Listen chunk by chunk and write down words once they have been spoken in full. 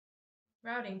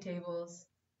Routing tables.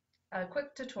 A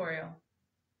quick tutorial.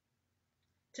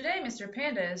 Today, Mr.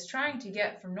 Panda is trying to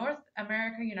get from North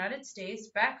America, United States,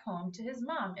 back home to his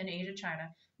mom in Asia, China.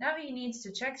 Now he needs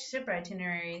to check ship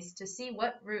itineraries to see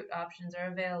what route options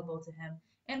are available to him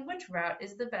and which route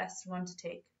is the best one to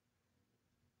take.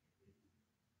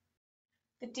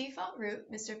 The default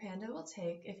route Mr. Panda will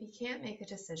take if he can't make a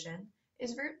decision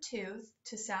is Route 2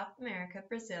 to South America,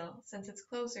 Brazil, since it's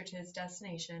closer to his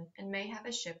destination and may have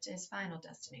a ship to his final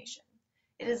destination.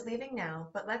 It is leaving now,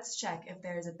 but let's check if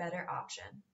there is a better option.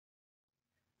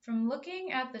 From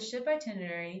looking at the ship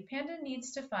itinerary, Panda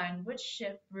needs to find which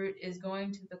ship route is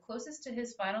going to the closest to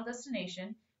his final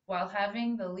destination while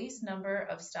having the least number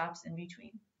of stops in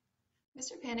between.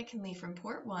 Mr. Panda can leave from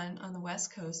Port 1 on the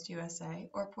West Coast, USA,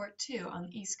 or Port 2 on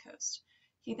the East Coast.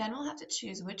 He then will have to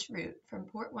choose which route from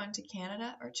Port 1 to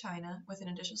Canada or China with an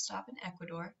additional stop in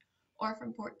Ecuador, or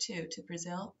from Port 2 to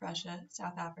Brazil, Russia,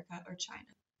 South Africa, or China.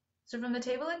 So from the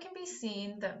table it can be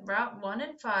seen that Route 1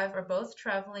 and 5 are both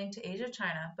traveling to Asia,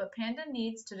 China, but Panda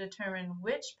needs to determine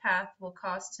which path will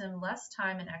cost him less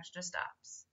time and extra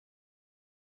stops.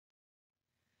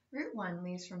 Route 1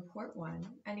 leaves from Port 1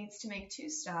 and needs to make 2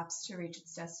 stops to reach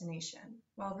its destination,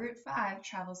 while Route 5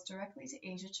 travels directly to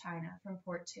Asia, China from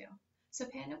Port 2. So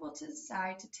Panda will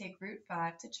decide to take Route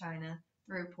 5 to China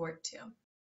through Port 2.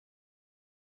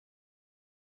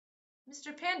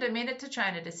 Mr. Panda made it to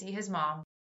China to see his mom.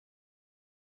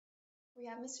 We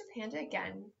have Mr. Panda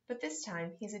again, but this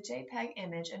time he's a JPEG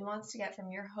image and wants to get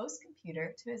from your host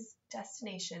computer to his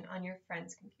destination on your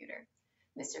friend's computer.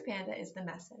 Mr. Panda is the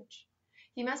message.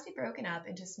 He must be broken up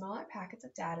into smaller packets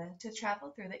of data to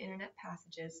travel through the internet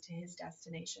passages to his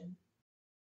destination.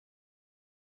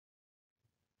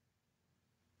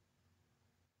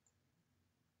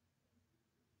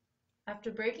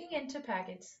 After breaking into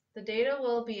packets, the data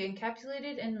will be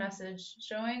encapsulated in message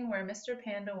showing where Mr.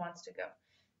 Panda wants to go.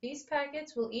 These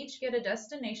packets will each get a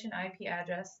destination IP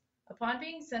address. Upon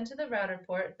being sent to the router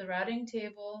port, the routing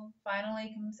table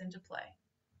finally comes into play.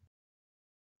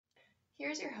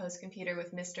 Here's your host computer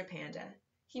with Mr. Panda.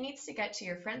 He needs to get to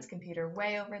your friend's computer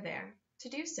way over there. To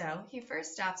do so, he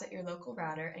first stops at your local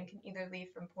router and can either leave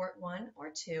from port 1 or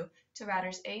 2 to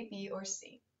routers A, B, or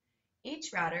C.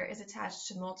 Each router is attached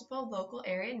to multiple local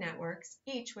area networks,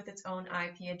 each with its own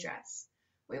IP address.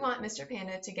 We want Mr.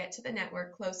 Panda to get to the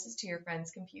network closest to your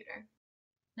friend's computer.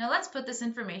 Now let's put this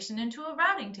information into a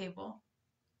routing table.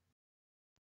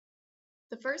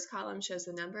 The first column shows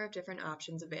the number of different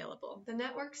options available. The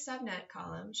network subnet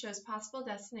column shows possible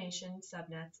destination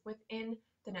subnets within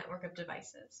the network of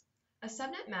devices. A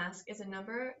subnet mask is a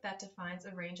number that defines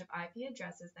a range of IP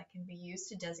addresses that can be used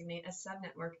to designate a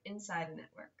subnetwork inside a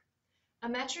network. A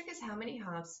metric is how many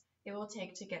hops it will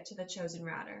take to get to the chosen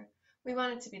router. We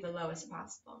want it to be the lowest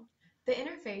possible. The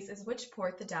interface is which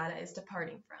port the data is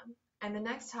departing from, and the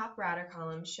next hop router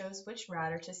column shows which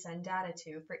router to send data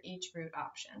to for each route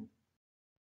option.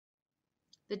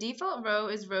 The default row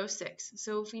is row 6,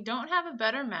 so if we don't have a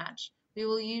better match, we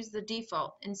will use the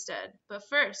default instead. But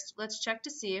first, let's check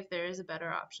to see if there is a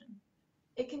better option.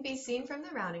 It can be seen from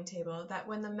the routing table that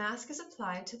when the mask is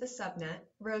applied to the subnet,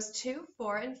 rows 2,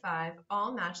 4, and 5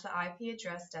 all match the IP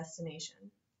address destination.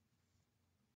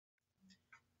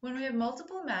 When we have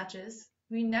multiple matches,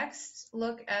 we next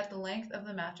look at the length of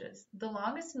the matches. The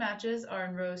longest matches are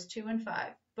in rows 2 and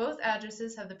 5. Both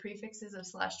addresses have the prefixes of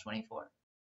 /24.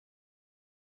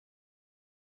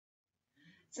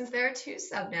 Since there are 2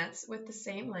 subnets with the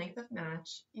same length of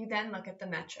match, you then look at the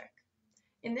metric.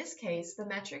 In this case, the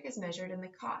metric is measured in the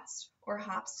cost, or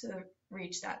hops to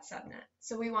reach that subnet,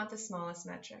 so we want the smallest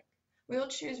metric. We will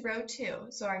choose row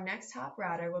 2, so our next hop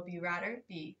router will be router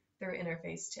B through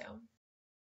interface 2.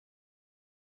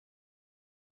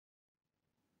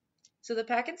 So the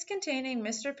packets containing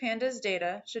Mr. Panda's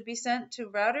data should be sent to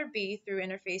router B through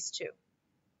interface 2.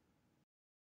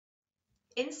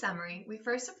 In summary, we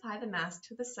first apply the mask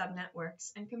to the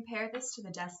subnetworks and compare this to the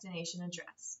destination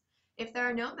address. If there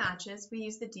are no matches, we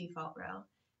use the default row.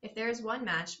 If there is one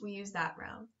match, we use that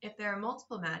row. If there are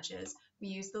multiple matches, we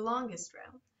use the longest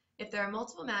row. If there are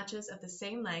multiple matches of the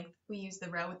same length, we use the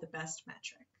row with the best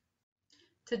metric.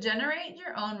 To generate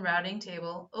your own routing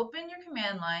table, open your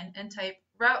command line and type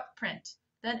route print,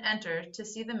 then enter to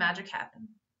see the magic happen.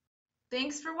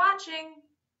 Thanks for watching!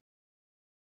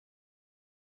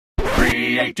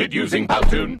 Created using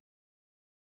Powtoon.